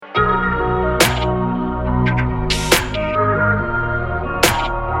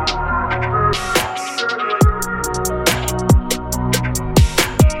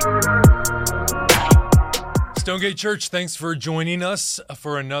Stonegate Church, thanks for joining us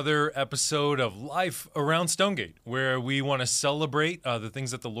for another episode of Life Around Stonegate, where we want to celebrate the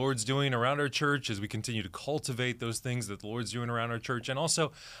things that the Lord's doing around our church as we continue to cultivate those things that the Lord's doing around our church, and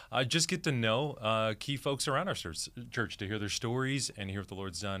also just get to know key folks around our church to hear their stories and hear what the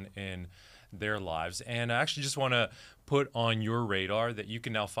Lord's done in their lives. And I actually just want to put on your radar that you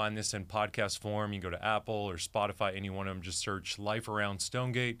can now find this in podcast form. You can go to Apple or Spotify, any one of them, just search Life Around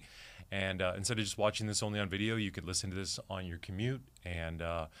Stonegate. And instead of just watching this only on video, you could listen to this on your commute and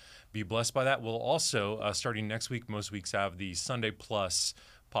be blessed by that. We'll also, starting next week, most weeks have the Sunday Plus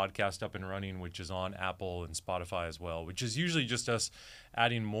podcast up and running, which is on Apple and Spotify as well, which is usually just us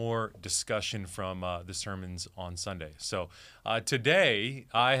adding more discussion from the sermons on Sunday. So today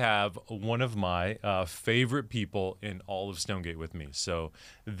I have one of my favorite people in all of Stonegate with me. So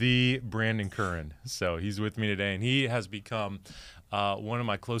the Brandon Curran. So he's with me today, and he has become one of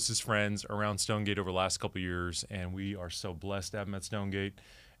my closest friends around Stonegate over the last couple of years, and we are so blessed to have him at Stonegate.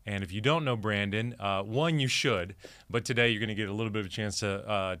 And if you don't know Brandon, one, you should, but today you're going to get a little bit of a chance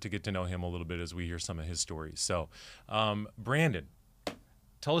to get to know him a little bit as we hear some of his stories. So, Brandon,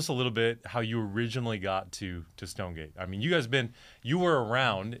 tell us a little bit how you originally got to Stonegate. I mean, you were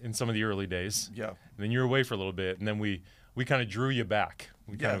around in some of the early days. Yeah. And then you were away for a little bit, and then we kind of drew you back.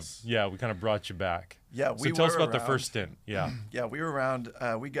 We kind of brought you back. Yeah, so tell us about the first stint. Yeah. Yeah, we were around.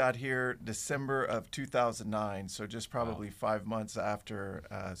 We got here December of 2009, so just probably 5 months after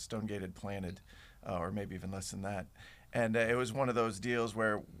Stonegate had planted, or maybe even less than that. And it was one of those deals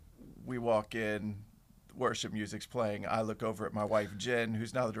where we walk in, worship music's playing. I look over at my wife, Jen,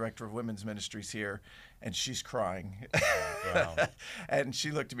 who's now the director of women's ministries here, and she's crying. Wow. And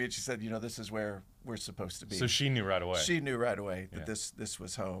she looked at me and she said, this is where we're supposed to be. So she knew right away. She knew right away that this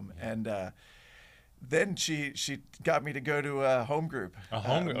was home. Yeah. And then she got me to go to a home group. A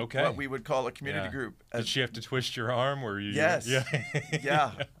home group, okay. What we would call a community group. Did she have to twist your arm? Or you? Yes. Yeah.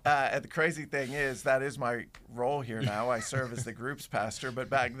 Yeah. And the crazy thing is, that is my role here now. I serve as the group's pastor.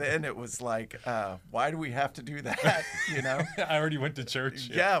 But back then it was like, why do we have to do that? I already went to church.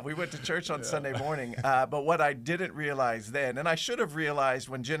 Yeah, we went to church on Sunday morning. But what I didn't realize then, and I should have realized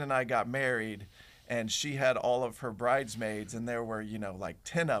when Jen and I got married, and she had all of her bridesmaids, and there were, like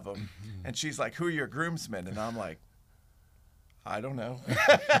 10 of them. And she's like, who are your groomsmen? And I'm like, I don't know.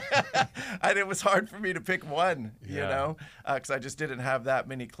 And it was hard for me to pick one, because I just didn't have that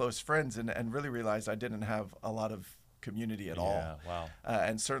many close friends, and really realized I didn't have a lot of community at all. Wow.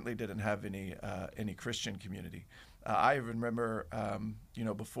 And certainly didn't have any Christian community. I remember,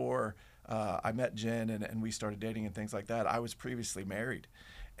 before I met Jen and we started dating and things like that, I was previously married.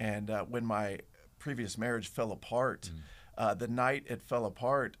 And when my previous marriage fell apart, the night it fell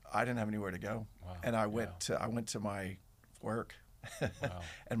apart, I didn't have anywhere to go. Wow. And I went to my work. Wow.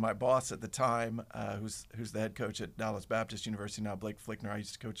 And my boss at the time, who's the head coach at Dallas Baptist University now, Blake Flickner, I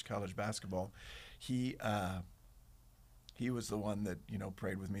used to coach college basketball. He was the one that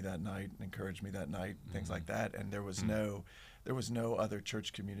prayed with me that night and encouraged me that night, things like that. And there was no other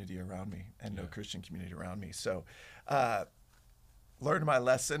church community around me, and no Christian community around me. So learned my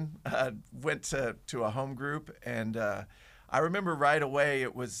lesson, went to a home group, and I remember right away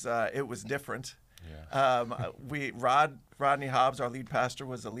it was different. Yeah. Rodney Hobbs, our lead pastor,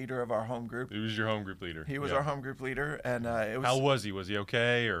 was the leader of our home group. He was your home group leader. He was our home group leader, and it was. How was he? Was he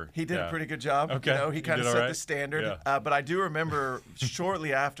okay? Or he did a pretty good job. Okay, he kind of set the standard. Yeah. But I do remember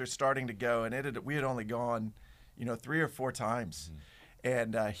shortly after starting to go, and we had only gone, 3 or 4 times,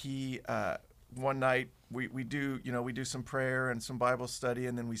 and he one night we do some prayer and some Bible study,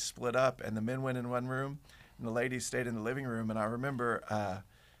 and then we split up, and the men went in one room, and the ladies stayed in the living room. And I remember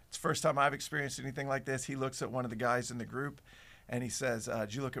it's the first time I've experienced anything like this. He looks at one of the guys in the group, and he says,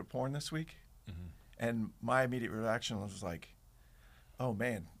 "Did you look at porn this week?" And my immediate reaction was like, "Oh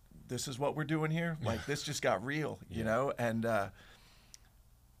man, this is what we're doing here. Like this just got real, And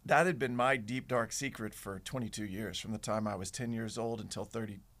that had been my deep dark secret for 22 years, from the time I was 10 years old until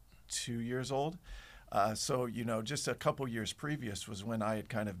 32 years old. So just a couple years previous was when I had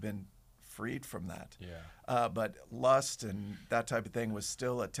kind of been freed from that. Yeah. But lust and that type of thing was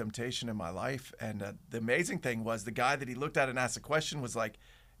still a temptation in my life. And the amazing thing was, the guy that he looked at and asked a question was like,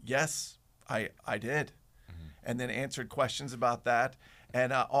 yes, I did. And then answered questions about that.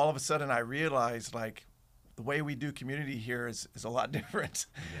 And all of a sudden I realized, like, the way we do community here is a lot different.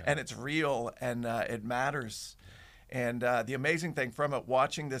 And it's real, and it matters. And the amazing thing from it,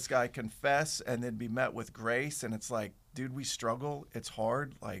 watching this guy confess and then be met with grace, and it's like, dude, we struggle. It's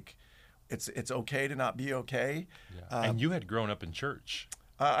hard. Like, it's okay to not be okay. Yeah. And you had grown up in church.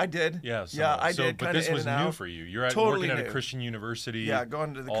 I did. Yeah, yeah, I so, did. But Kinda this in was and new out. for you. You're Totally working at a new. Christian university. Yeah,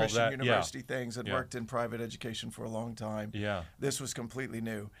 going to the all Christian that. university things and Yeah. worked in private education for a long time. Yeah. This was completely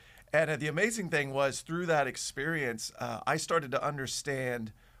new. And the amazing thing was through that experience, I started to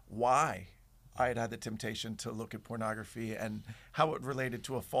understand why I had the temptation to look at pornography and how it related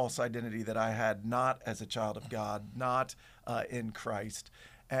to a false identity that I had not as a child of God, not in Christ,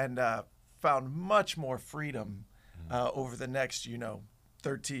 and found much more freedom over the next,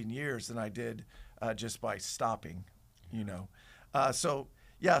 13 years than I did just by stopping, So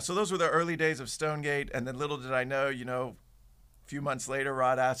those were the early days of Stonegate. And then little did I know, a few months later,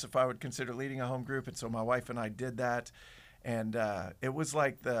 Rod asked if I would consider leading a home group. And so my wife and I did that. And it was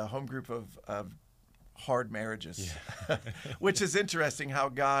like the home group of hard marriages, which is interesting how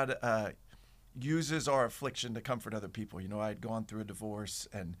God uses our affliction to comfort other people. I had gone through a divorce,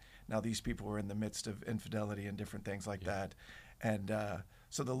 and now these people were in the midst of infidelity and different things like that. And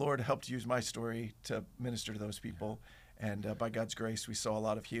so the Lord helped use my story to minister to those people. And by God's grace, we saw a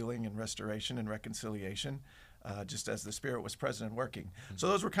lot of healing and restoration and reconciliation, just as the Spirit was present and working. Mm-hmm. So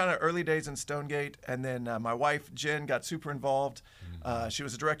those were kind of early days in Stonegate. And then my wife, Jen, got super involved. Mm-hmm. She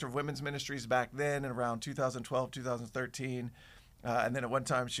was a director of women's ministries back then in around 2012, 2013. And then at one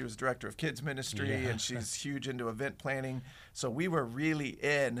time she was director of kids ministry, and she's huge into event planning. So we were really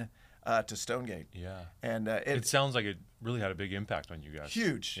in to Stonegate. Yeah. And it sounds like it really had a big impact on you guys.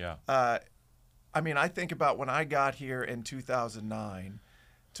 Huge. Yeah. I think about when I got here in 2009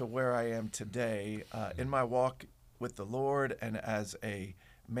 to where I am today, in my walk with the Lord and as a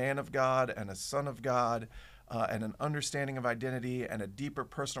man of God and a son of God, and an understanding of identity and a deeper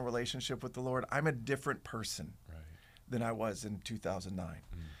personal relationship with the Lord, I'm a different person than I was in 2009.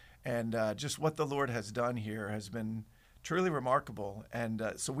 And just what the Lord has done here has been truly remarkable.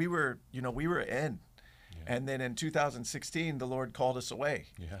 And so we were in. Yeah. And then in 2016, the Lord called us away.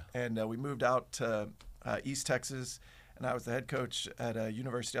 Yeah. And we moved out to East Texas, and I was the head coach at a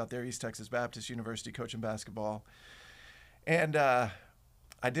university out there, East Texas Baptist University, coaching basketball. And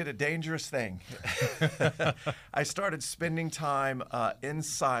I did a dangerous thing. I started spending time in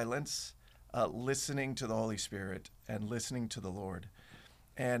silence, listening to the Holy Spirit and listening to the Lord.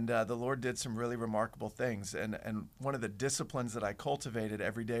 And the Lord did some really remarkable things. And one of the disciplines that I cultivated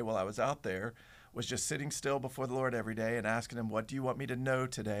every day while I was out there was just sitting still before the Lord every day and asking him, what do you want me to know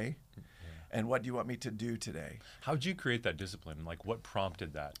today? Yeah. And what do you want me to do today? How'd you create that discipline? Like, what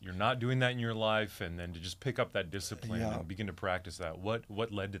prompted that? You're not doing that in your life, and then to just pick up that discipline and begin to practice that. What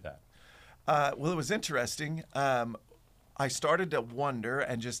led to that? Well, it was interesting. I started to wonder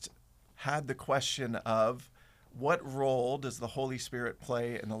and just had the question of, what role does the Holy Spirit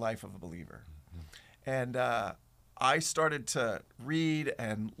play in the life of a believer? Mm-hmm. And I started to read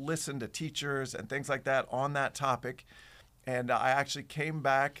and listen to teachers and things like that on that topic. And I actually came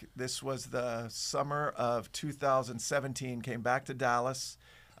back. This was the summer of 2017, came back to Dallas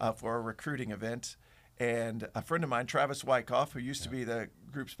for a recruiting event. And a friend of mine, Travis Wyckoff, who used to be the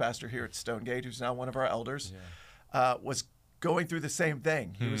group's pastor here at Stonegate, who's now one of our elders, was going through the same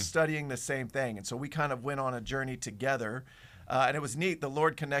thing. He was studying the same thing. And so we kind of went on a journey together. And it was neat. The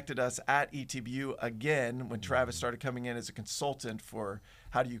Lord connected us at ETBU again when Travis started coming in as a consultant for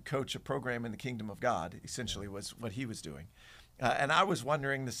how do you coach a program in the kingdom of God, essentially was what he was doing. And I was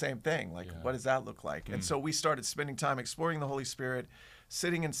wondering the same thing, like, what does that look like? And so we started spending time exploring the Holy Spirit,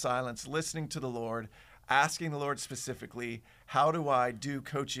 sitting in silence, listening to the Lord, asking the Lord specifically, how do I do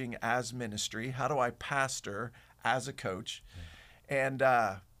coaching as ministry? How do I pastor as a coach? And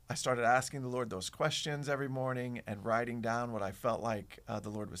I started asking the Lord those questions every morning and writing down what I felt like the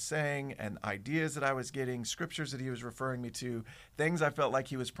Lord was saying and ideas that I was getting, scriptures that he was referring me to, things I felt like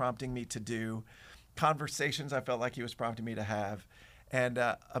he was prompting me to do, conversations I felt like he was prompting me to have. And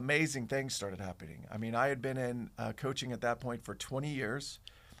amazing things started happening. I mean, I had been in coaching at that point for 20 years,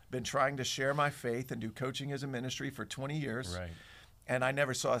 been trying to share my faith and do coaching as a ministry for 20 years. Right. And I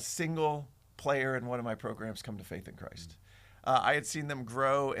never saw a single player in one of my programs come to faith in Christ. I had seen them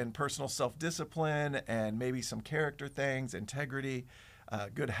grow in personal self-discipline and maybe some character things, integrity,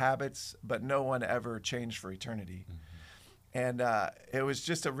 good habits, but no one ever changed for eternity. Mm-hmm. And it was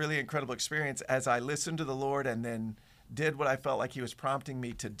just a really incredible experience as I listened to the Lord and then did what I felt like he was prompting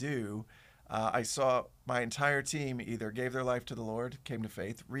me to do. I saw my entire team either gave their life to the Lord, came to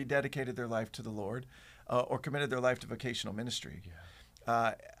faith, rededicated their life to the Lord, or committed their life to vocational ministry.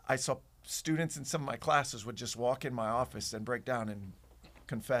 Yeah. I saw students in some of my classes would just walk in my office and break down and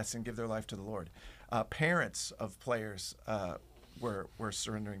confess and give their life to the Lord. Parents of players were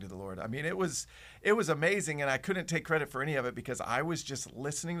surrendering to the Lord. I mean, it was amazing, and I couldn't take credit for any of it because I was just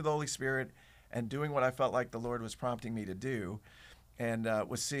listening to the Holy Spirit and doing what I felt like the Lord was prompting me to do. and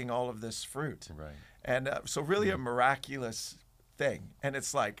was seeing all of this fruit. Right. And so really a miraculous thing. And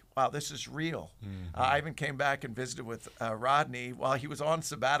it's like, wow, this is real. I even came back and visited with Rodney while he was on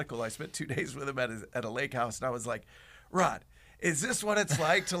sabbatical. I spent 2 days with him at a lake house, and I was like, Rod, is this what it's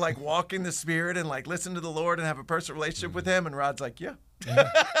like to like walk in the Spirit and like listen to the Lord and have a personal relationship with Him? And Rod's like, yeah.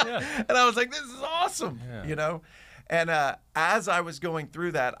 And I was like, this is awesome, you know? And as I was going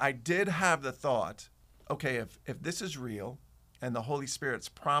through that, I did have the thought, okay, if this is real and the Holy Spirit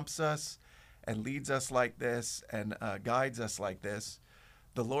prompts us and leads us like this and guides us like this,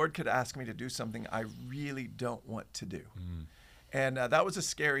 the Lord could ask me to do something I really don't want to do. And that was a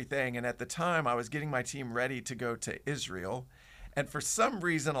scary thing. And at the time, I was getting my team ready to go to Israel. And for some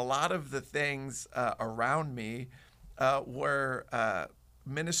reason, a lot of the things around me were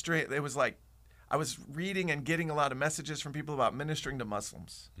ministering. It was like I was reading and getting a lot of messages from people about ministering to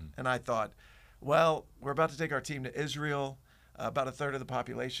Muslims. And I thought, well, we're about to take our team to Israel. About a third of the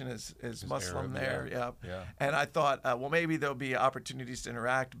population is Muslim Arab, there. Yeah. And I thought, well, maybe there'll be opportunities to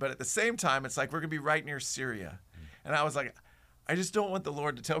interact. But at the same time, it's like we're going to be right near Syria. And I was like, I just don't want the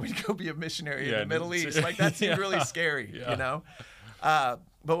Lord to tell me to go be a missionary in the Middle East. Like, that seemed really scary, you know? But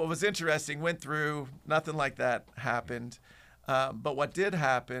what was interesting, went through, nothing like that happened. But what did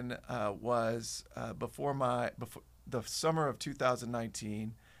happen was before the summer of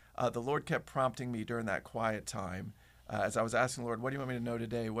 2019, the Lord kept prompting me during that quiet time as I was asking the Lord, what do you want me to know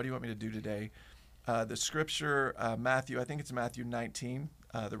today? What do you want me to do today? The scripture, Matthew, I think it's Matthew 19,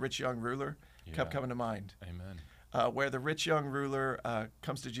 the rich young ruler, kept coming to mind. Amen. Where the rich young ruler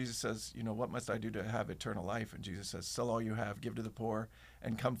comes to Jesus, says, you know, what must I do to have eternal life? And Jesus says, sell all you have, give to the poor,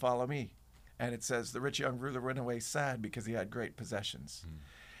 and come follow me. And it says the rich young ruler went away sad because he had great possessions.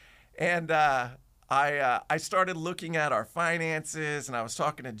 And I started looking at our finances, and I was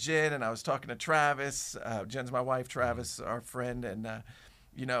talking to Jen, and I was talking to Travis. Jen's my wife, Travis, our friend. And,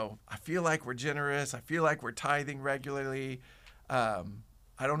 you know, I feel like we're generous. I feel like we're tithing regularly.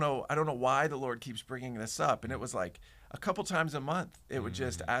 I don't know why the Lord keeps bringing this up. And it was like a couple times a month. It would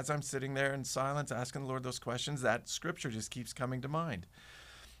just, as I'm sitting there in silence asking the Lord those questions, that scripture just keeps coming to mind.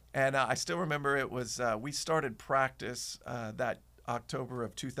 And I still remember it was, we started practice that October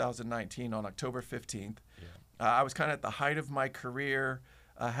of 2019 on October 15th. I was kind of at the height of my career,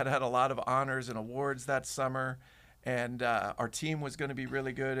 had a lot of honors and awards that summer. And our team was going to be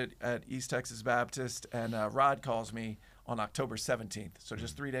really good at East Texas Baptist. And Rod calls me on October 17th, so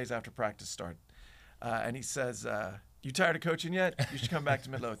just 3 days after practice start. And he says, you tired of coaching yet? You should come back to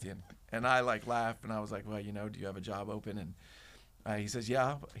Midlothian. And I like laughed, and I was like, well, you know, do you have a job open? And he says,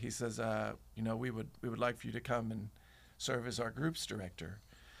 yeah. He says, you know, we would like for you to come and serve as our groups director.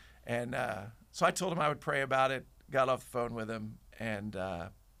 And so I told him I would pray about it, got off the phone with him, and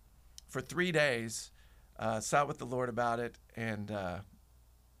for 3 days, sat with the Lord about it, and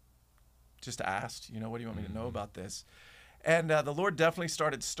just asked, you know, what do you want me to know about this? And the Lord definitely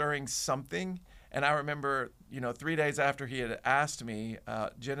started stirring something. And I remember, you know, 3 days after he had asked me,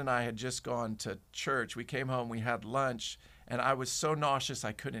 Jen and I had just gone to church. We came home, we had lunch, and I was so nauseous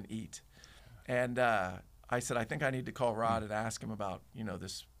I couldn't eat. And I said, I think I need to call Rod and ask him about, you know,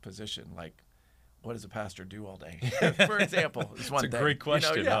 this position. Like, what does a pastor do all day? For example, is one thing. It's a great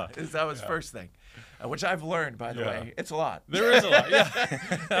question. You know, that was first thing, which I've learned, by the way. It's a lot. There is a lot, yeah.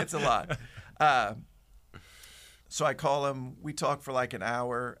 It's a lot. So I call him. We talk for like an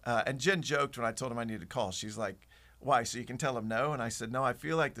hour. And Jen joked when I told him I needed to call. She's like, why? So you can tell him no? And I said, no, I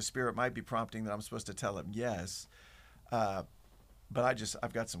feel like the Spirit might be prompting that I'm supposed to tell him yes. But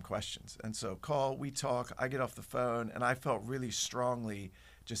I've got some questions. And so we talk, I get off the phone, and I felt really strongly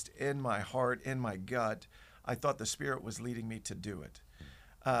just in my heart, in my gut, I thought the Spirit was leading me to do it.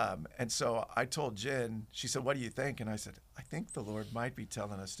 And so I told Jen, she said, what do you think? And I said, I think the Lord might be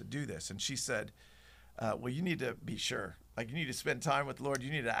telling us to do this. And she said, well, you need to be sure. Like, you need to spend time with the Lord.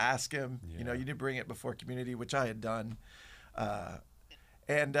 You need to ask him. You know, you need to bring it before community, which I had done.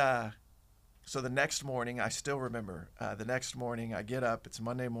 So the next morning, I still remember, the next morning I get up, it's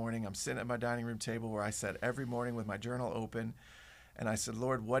Monday morning, I'm sitting at my dining room table where I sat every morning with my journal open, and I said,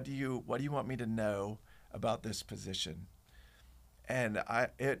 Lord, what do you want me to know about this position? And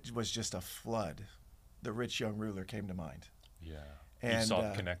it was just a flood. The rich young ruler came to mind. Yeah. And, you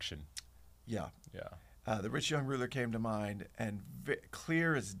saw connection. Yeah. Yeah. The rich young ruler came to mind, and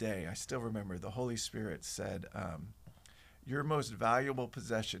clear as day, I still remember the Holy Spirit said, your most valuable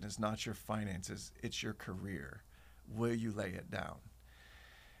possession is not your finances, it's your career. Will you lay it down?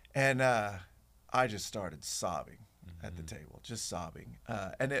 And I just started sobbing at the table, just sobbing.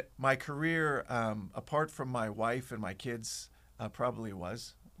 And my career, apart from my wife and my kids, probably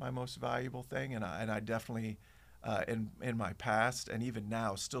was my most valuable thing. And I definitely in my past, and even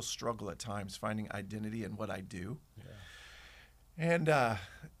now still struggle at times finding identity in what I do. Yeah. And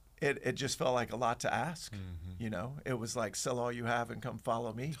it just felt like a lot to ask. You know, it was like, sell all you have and come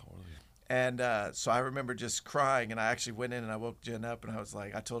follow me. Totally. And so I remember just crying, and I actually went in and I woke Jen up, and I was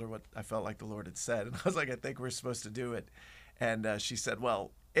like, I told her what I felt like the Lord had said, and I was like, I think we're supposed to do it. And she said,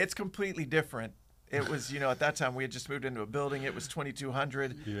 well, it's completely different. It was, you know, at that time we had just moved into a building. It was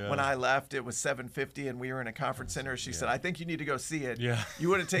 2,200. Yeah. When I left, it was 750, and we were in a conference center. She said, I think you need to go see it. Yeah. You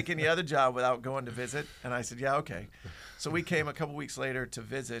wouldn't take any other job without going to visit. And I said, yeah, okay. So we came a couple weeks later to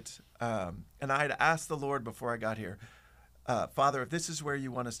visit, and I had asked the Lord before I got here, Father, if this is where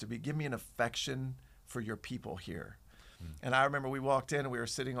you want us to be, give me an affection for your people here. And I remember we walked in, and we were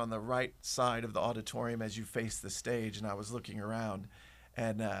sitting on the right side of the auditorium as you faced the stage, and I was looking around,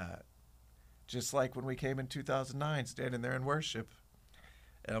 and just like when we came in 2009, standing there in worship,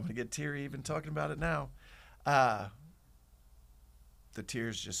 and I'm going to get teary even talking about it now, the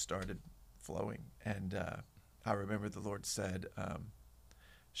tears just started flowing. And I remember the Lord said,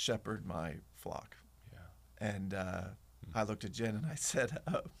 shepherd my flock. Yeah. And I looked at Jen and I said,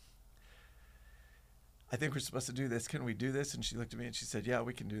 I think we're supposed to do this. Can we do this? And she looked at me and she said, yeah,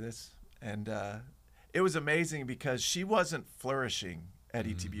 we can do this. And it was amazing because she wasn't flourishing at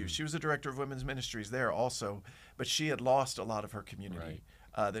ETBU. She was the director of women's ministries there also, but she had lost a lot of her community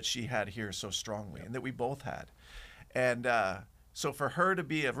that she had here so strongly, and that we both had. And so for her to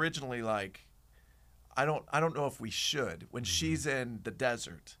be originally like, I don't know if we should, when she's in the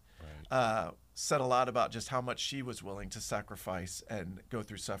desert, said a lot about just how much she was willing to sacrifice and go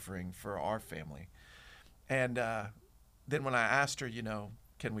through suffering for our family. And then when I asked her, you know,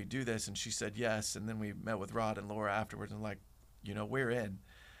 can we do this? And she said yes. And then we met with Rod and Laura afterwards, and like, you know, we're in.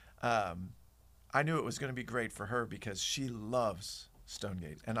 I knew it was going to be great for her because she loves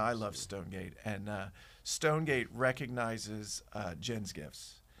Stonegate, and I love Stonegate. And Stonegate recognizes Jen's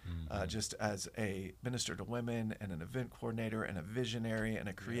gifts. Just as a minister to women and an event coordinator and a visionary and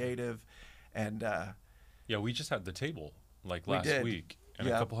a creative. And yeah, we just had the table like last week, and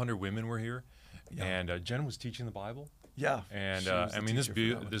a couple hundred women were here, and Jen was teaching the Bible. Yeah, and I mean,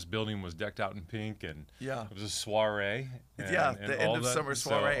 this building was decked out in pink, and it was a soiree. And, the end of summer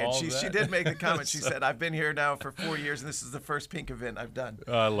soiree. So, and she did make a comment. She said, "I've been here now for 4 years, and this is the first pink event I've done."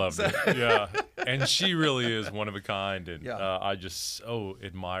 I loved it. Yeah, and she really is one of a kind, and I just so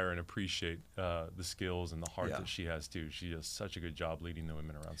admire and appreciate the skills and the heart that she has too. She does such a good job leading the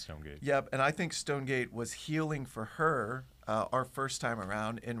women around Stonegate. Yep, and I think Stonegate was healing for her our first time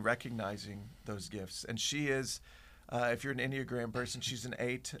around in recognizing those gifts, and she is. If you're an Enneagram person, she's an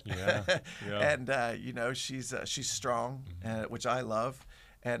 8. And you know, she's strong, which I love.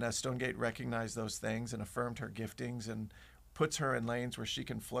 And Stonegate recognized those things and affirmed her giftings and puts her in lanes where she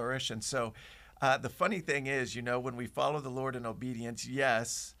can flourish. And so, the funny thing is, you know, when we follow the Lord in obedience,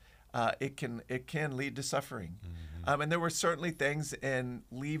 yes, it can lead to suffering. And there were certainly things in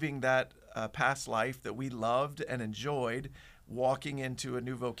leaving that past life that we loved and enjoyed, walking into a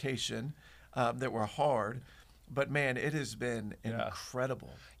new vocation that were hard. But man, it has been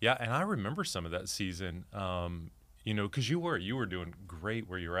incredible. Yeah, and I remember some of that season, you know, because you were doing great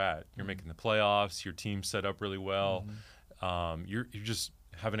where you're at. You're making the playoffs. Your team set up really well. You're just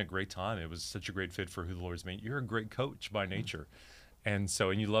having a great time. It was such a great fit for who the Lord's made. You're a great coach by nature. And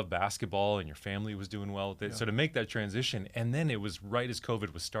you love basketball, and your family was doing well with it. So to make that transition, and then it was right as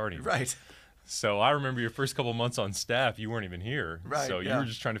COVID was starting. Right. So I remember your first couple months on staff, you weren't even here. Right. So you were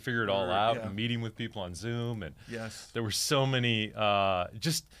just trying to figure it all out and meeting with people on Zoom. And yes. There were so many, I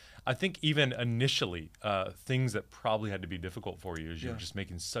think even initially, things that probably had to be difficult for you as you were just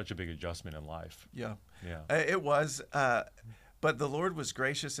making such a big adjustment in life. Yeah. It was. But the Lord was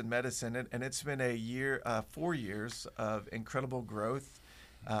gracious in medicine, and it's been 4 years of incredible growth.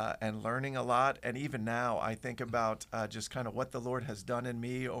 And learning a lot. And even now, I think about just kind of what the Lord has done in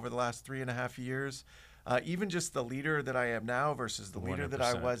me over the last 3.5 years. Even just the leader that I am now versus the leader 100%. That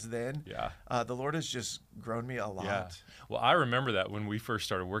I was then. The Lord has just grown me a lot. Yeah. Well, I remember that when we first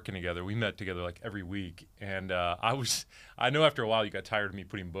started working together, we met together like every week. And I know after a while you got tired of me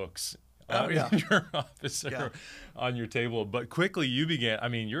putting books in your office or on your table. But quickly you began, I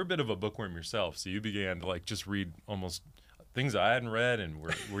mean, you're a bit of a bookworm yourself. So you began to like just read almost things I hadn't read, and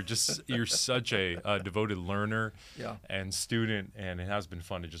we're just you're such a devoted learner and student, and it has been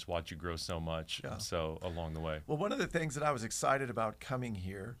fun to just watch you grow so much so along the way. Well, one of the things that I was excited about coming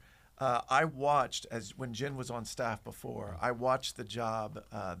here, I watched when Jen was on staff before, I watched the job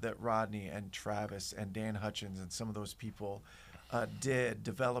that Rodney and Travis and Dan Hutchins and some of those people did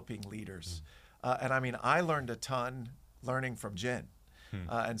developing leaders. And I mean, I learned a ton learning from Jen.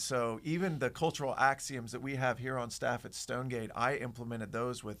 And so even the cultural axioms that we have here on staff at Stonegate, I implemented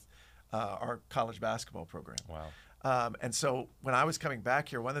those with our college basketball program. Wow. And so when I was coming back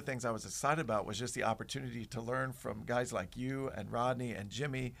here, one of the things I was excited about was just the opportunity to learn from guys like you and Rodney and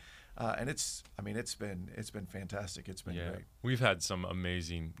Jimmy. And it's been fantastic. It's been great. We've had some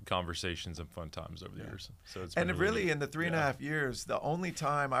amazing conversations and fun times over the years. So it's been and really neat. in the 3.5 years, the only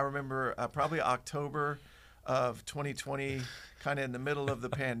time I remember, probably October of 2020, kind of in the middle of the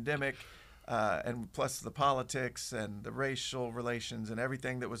pandemic, and plus the politics and the racial relations and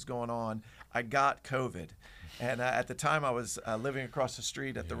everything that was going on, I got COVID. And at the time, I was living across the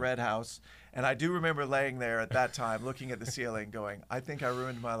street at the Red House. And I do remember laying there at that time, looking at the ceiling, going, I think I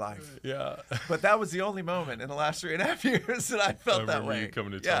ruined my life. Yeah. But that was the only moment in the last 3.5 years that I felt that way. You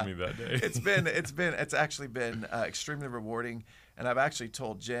coming to tell me that day. It's actually been extremely rewarding. And I've actually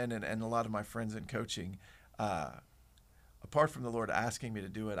told Jen and a lot of my friends in coaching, apart from the Lord asking me to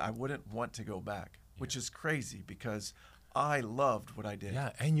do it, I wouldn't want to go back, which is crazy because I loved what I did.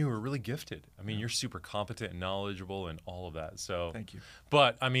 Yeah, and you were really gifted. I mean, you're super competent and knowledgeable and all of that. So thank you.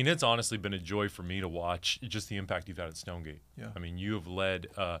 But I mean, it's honestly been a joy for me to watch just the impact you've had at Stonegate. Yeah. I mean, you have led.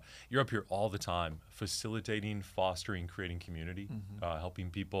 You're up here all the time, facilitating, fostering, creating community, helping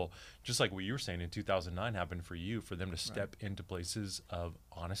people. Just like what you were saying in 2009 happened for you, for them to step into places of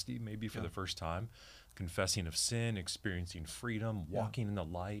honesty, maybe for the first time, confessing of sin, experiencing freedom, walking in the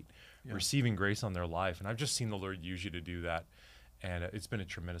light. Receiving grace on their life. And I've just seen the Lord use you to do that. And it's been a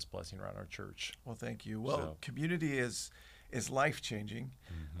tremendous blessing around our church. Well, thank you. Well, community is life-changing.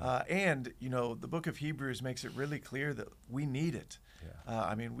 And, the book of Hebrews makes it really clear that we need it. Yeah.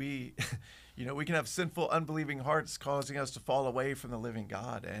 I mean, we can have sinful, unbelieving hearts causing us to fall away from the living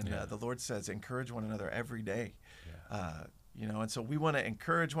God. And the Lord says, encourage one another every day. Yeah. And so we want to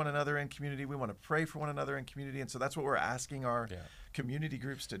encourage one another in community. We want to pray for one another in community. And so that's what we're asking our community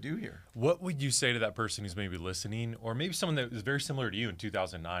groups to do here. What would you say to that person who's maybe listening, or maybe someone that was very similar to you in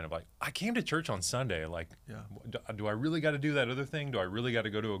 2009 of like, I came to church on Sunday. Like, do I really got to do that other thing? Do I really got to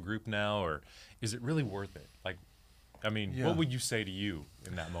go to a group now? Or is it really worth it? Like, I mean, what would you say to you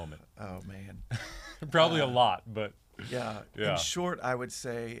in that moment? Oh, man. Probably a lot, but. Yeah. In short, I would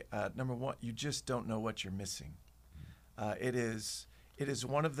say, number one, you just don't know what you're missing. It is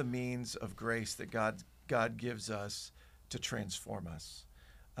one of the means of grace that God gives us to transform us.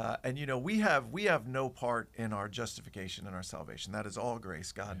 And we have no part in our justification and our salvation. That is all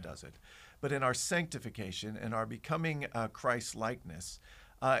grace. God does it. But in our sanctification and our becoming Christ likeness,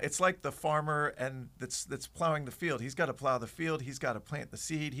 it's like the farmer and that's plowing the field. He's got to plow the field. He's got to plant the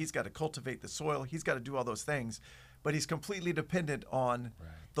seed. He's got to cultivate the soil. He's got to do all those things. But he's completely dependent on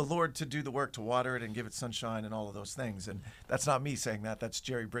the Lord to do the work, to water it and give it sunshine and all of those things. And that's not me saying that. That's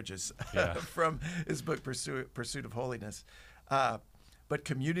Jerry Bridges from his book, Pursuit of Holiness. But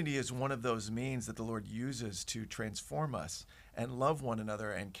community is one of those means that the Lord uses to transform us and love one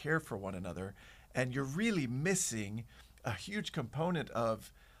another and care for one another. And you're really missing a huge component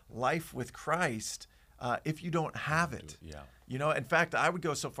of life with Christ if you don't have it. Yeah. In fact, I would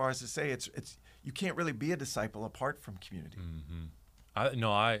go so far as to say it's you can't really be a disciple apart from community. I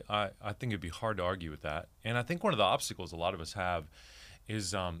think it'd be hard to argue with that. And I think one of the obstacles a lot of us have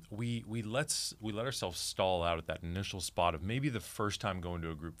is we let ourselves stall out at that initial spot of maybe the first time going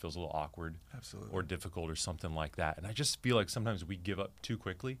to a group feels a little awkward, or difficult, or something like that. And I just feel like sometimes we give up too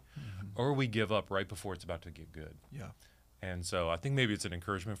quickly, or we give up right before it's about to get good. Yeah. And so I think maybe it's an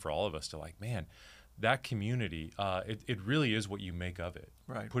encouragement for all of us to like, man, that community, it really is what you make of it.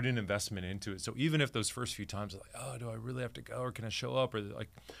 Right. Put an investment into it. So even if those first few times are like, oh, do I really have to go, or can I show up, or like,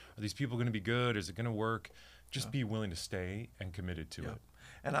 are these people going to be good? Is it going to work? Just be willing to stay and committed to it.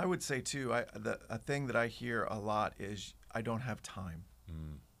 And I would say too, a thing that I hear a lot is I don't have time,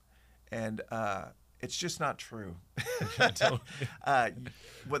 and it's just not true.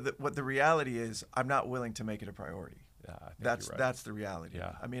 What the reality is, I'm not willing to make it a priority. That's the reality.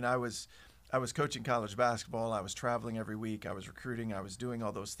 Yeah. I mean, I was coaching college basketball. I was traveling every week. I was recruiting. I was doing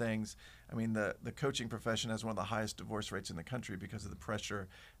all those things. I mean, the coaching profession has one of the highest divorce rates in the country because of the pressure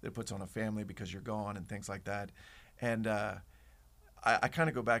that it puts on a family because you're gone and things like that. And I kind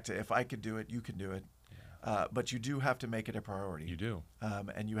of go back to, if I could do it, you can do it. Yeah. But you do have to make it a priority. You do.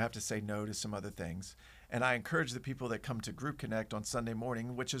 And you have to say no to some other things. And I encourage the people that come to Group Connect on Sunday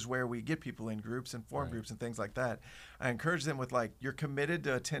morning, which is where we get people in groups and form groups and things like that. I encourage them with, like, you're committed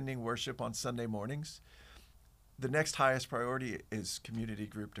to attending worship on Sunday mornings. The next highest priority is community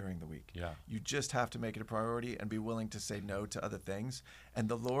group during the week. Yeah. You just have to make it a priority and be willing to say no to other things, and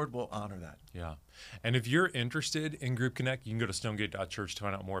the Lord will honor that. Yeah. And if you're interested in Group Connect, you can go to stonegate.church to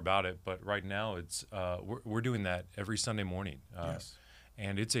find out more about it. But right now, it's we're doing that every Sunday morning. Yes.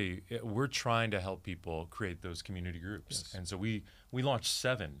 And we're trying to help people create those community groups. Yes. And so we launched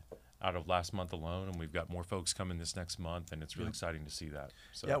 7 out of last month alone, and we've got more folks coming this next month, and it's really exciting to see that.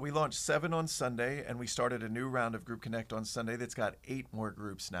 So. Yeah, we launched 7 on Sunday, and we started a new round of Group Connect on Sunday that's got 8 more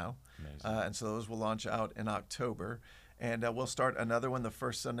groups now. Amazing. And so those will launch out in October. And we'll start another one the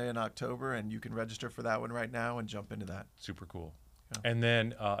first Sunday in October, and you can register for that one right now and jump into that. Super cool. Yeah. And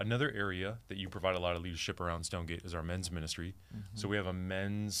then another area that you provide a lot of leadership around Stonegate is our men's ministry. Mm-hmm. So we have a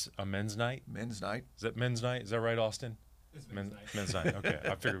men's night. Men's night. Is that men's night? Is that right, Austin? It's men's night. Men's night. Okay,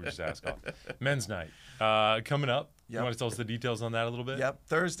 I figured we'd just ask off. Men's night coming up. Yep. You want to tell us the details on that a little bit? Yep,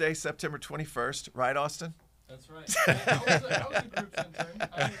 Thursday, September 21st. Right, Austin? That's right. I was a group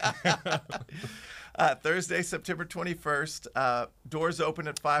intern. Thursday, September 21st. Doors open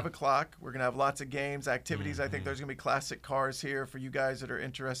at 5 o'clock. We're going to have lots of games, activities. I think there's going to be classic cars here for you guys that are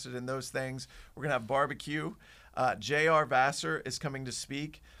interested in those things. We're going to have barbecue. J.R. Vassar is coming to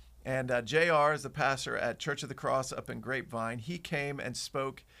speak. And J.R. is the pastor at Church of the Cross up in Grapevine. He came and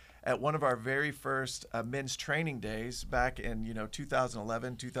spoke at one of our very first men's training days back in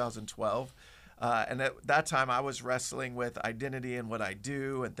 2011, 2012. And at that time, I was wrestling with identity and what I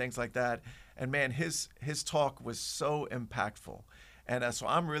do and things like that. And man, his talk was so impactful. And so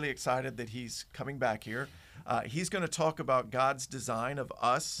I'm really excited that he's coming back here. He's going to talk about God's design of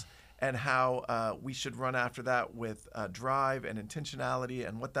us and how we should run after that with drive and intentionality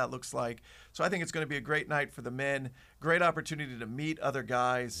and what that looks like. So I think it's going to be a great night for the men, great opportunity to meet other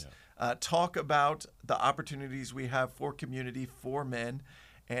guys, talk about the opportunities we have for community, for men,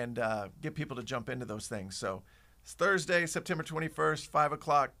 and get people to jump into those things. So it's Thursday, September 21st, 5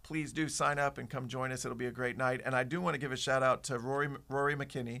 o'clock. Please do sign up and come join us. It'll be a great night. And I do want to give a shout out to Rory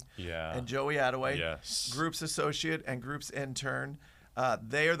McKinney and Joey Attaway, Groups Associate and Groups Intern.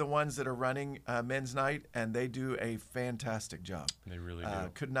 They are the ones that are running Men's Night, and they do a fantastic job. They really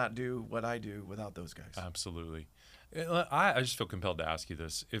do. Could not do what I do without those guys. Absolutely. I just feel compelled to ask you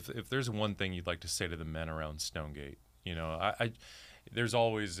this. If there's one thing you'd like to say to the men around Stonegate, there's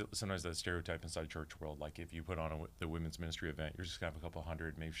always sometimes that stereotype inside church world, like if you put on the women's ministry event, you're just going to have a couple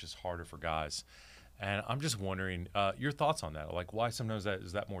hundred, maybe it's just harder for guys. And I'm just wondering your thoughts on that. Like why sometimes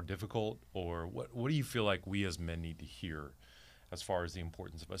is that more difficult, or what do you feel like we as men need to hear as far as the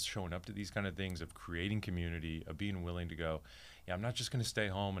importance of us showing up to these kind of things, of creating community, of being willing to go, I'm not just going to stay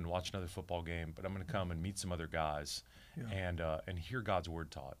home and watch another football game, but I'm going to come and meet some other guys and hear God's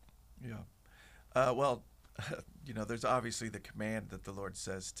word taught. Yeah. Well, there's obviously the command that the Lord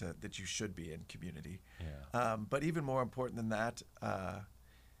says that you should be in community. Yeah. But even more important than that,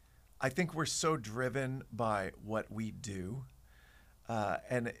 I think we're so driven by what we do.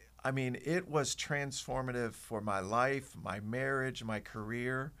 And I mean, it was transformative for my life, my marriage, my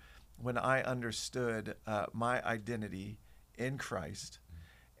career, when I understood my identity in Christ.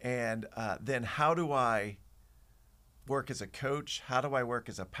 And then how do I work as a coach? How do I work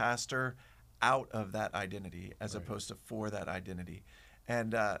as a pastor out of that identity as opposed to for that identity?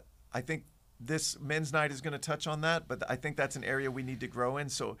 And I think this Men's Night is going to touch on that, but I think that's an area we need to grow in.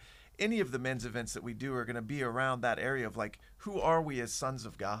 So any of the men's events that we do are going to be around that area of like, who are we as sons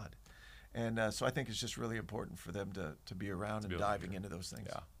of God? And so I think it's just really important for them to be around and diving into those things.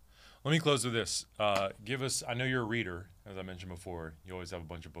 Yeah. Let me close with this. Give us, I know you're a reader, as I mentioned before. You always have a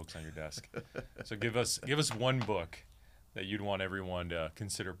bunch of books on your desk. So give us one book that you'd want everyone to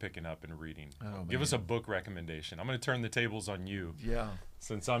consider picking up and reading. Give us a book recommendation. I'm going to turn the tables on you. Yeah.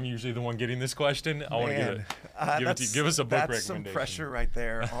 Since I'm usually the one getting this question, I want to give it to you. Give us a book recommendation. That's some pressure right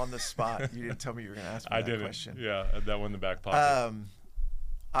there on the spot. You didn't tell me you were going to ask me that question. Yeah, that one in the back pocket.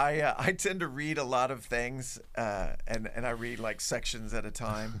 I tend to read a lot of things, and I read like sections at a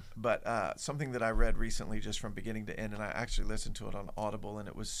time. But something that I read recently, just from beginning to end, and I actually listened to it on Audible, and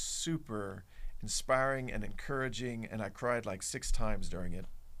it was super inspiring and encouraging, and I cried like 6 times during it,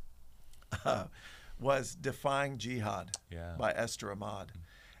 was Defying Jihad by Esther Ahmad.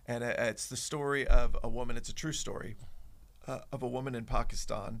 And it's the story of a woman, it's a true story, of a woman in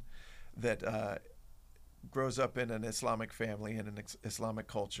Pakistan that grows up in an Islamic family and an Islamic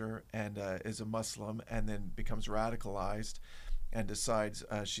culture, and is a Muslim, and then becomes radicalized and decides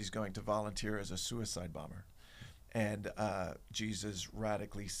she's going to volunteer as a suicide bomber. And Jesus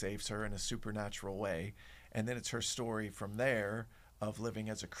radically saves her in a supernatural way. And then it's her story from there of living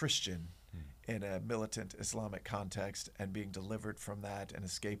as a Christian in a militant Islamic context and being delivered from that and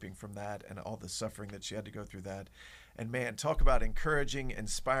escaping from that and all the suffering that she had to go through that. And man, talk about encouraging,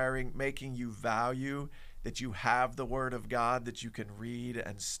 inspiring, making you value that you have the Word of God that you can read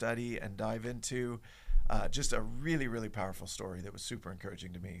and study and dive into. Just a really, really powerful story that was super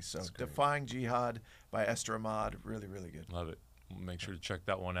encouraging to me. So Defying Jihad by Esther Ahmad, really, really good. Love it. make sure to check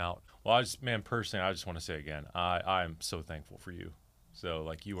that one out. Well, personally, I just want to say again, I'm so thankful for you. So,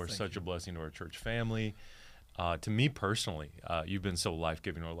 like, you are such a blessing to our church family. To me personally, you've been so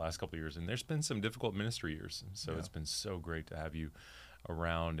life-giving over the last couple of years, and there's been some difficult ministry years. So it's been so great to have you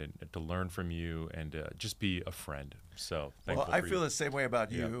around and to learn from you and just be a friend. So thankful Well, I for feel you. the same way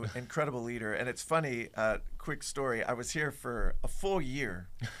about you. Incredible leader. And it's funny, quick story. I was here for a full year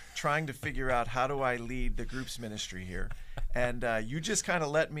trying to figure out how do I lead the groups ministry here. And you just kind of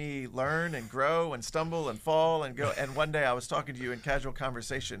let me learn and grow and stumble and fall and go. And one day I was talking to you in casual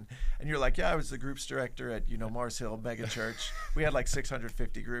conversation, and you're like, yeah, I was the groups director at, Mars Hill Mega Church. We had like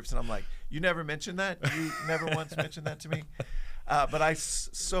 650 groups. And I'm like, you never mentioned that? You never once mentioned that to me? But I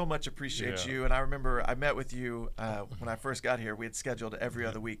so much appreciate you. And I remember I met with you when I first got here. We had scheduled every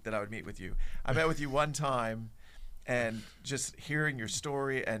other week that I would meet with you. I met with you one time, and just hearing your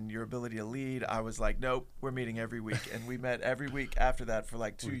story and your ability to lead, I was like, nope, we're meeting every week. And we met every week after that for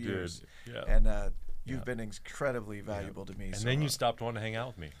like 2 years. Yeah. And you've been incredibly valuable to me. And so, then you stopped wanting to hang out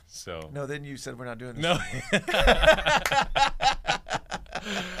with me. So No, then you said we're not doing this no.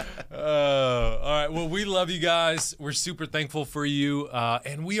 All right. Well, we love you guys. We're super thankful for you,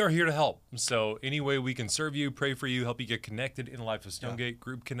 and we are here to help. So any way we can serve you, pray for you, help you get connected in the life of Stonegate,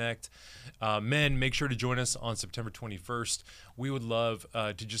 Group Connect. Men, make sure to join us on September 21st. We would love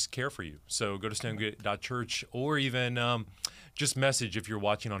to just care for you. So go to stonegate.church or even just message if you're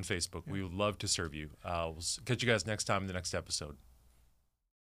watching on Facebook. We would love to serve you. We'll catch you guys next time in the next episode.